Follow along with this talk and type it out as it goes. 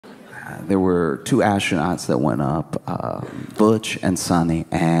there were two astronauts that went up, Butch and Sonny,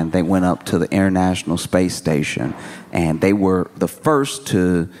 and they went up to the International Space Station, and they were the first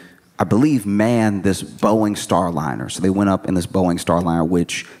to, I believe, man this Boeing Starliner. So they went up in this Boeing Starliner,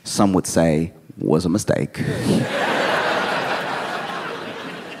 which some would say was a mistake.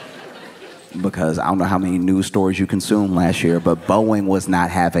 Because I don't know how many news stories you consumed last year, but Boeing was not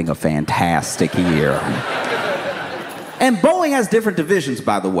having a fantastic year. And Boeing has different divisions,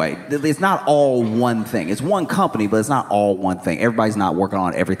 by the way. It's not all one thing. It's one company, but it's not all one thing. Everybody's not working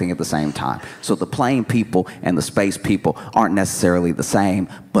on everything at the same time. So the plane people and the space people aren't necessarily the same,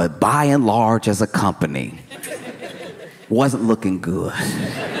 but by and large, as a company, wasn't looking good.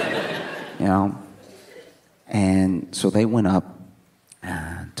 You know? And so they went up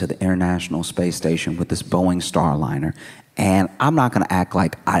to the International Space Station with this Boeing Starliner. And I'm not going to act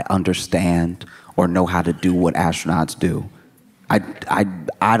like I understand or know how to do what astronauts do.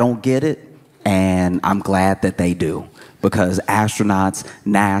 I don't get it, and I'm glad that they do. Because astronauts,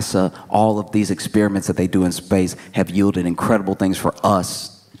 NASA, all of these experiments that they do in space have yielded incredible things for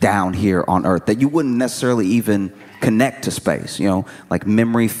us down here on Earth that you wouldn't necessarily even connect to space. You know, like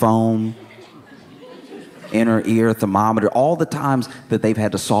memory foam, inner ear thermometer, all the times that they've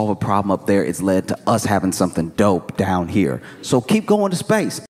had to solve a problem up there, it's led to us having something dope down here. So keep going to space.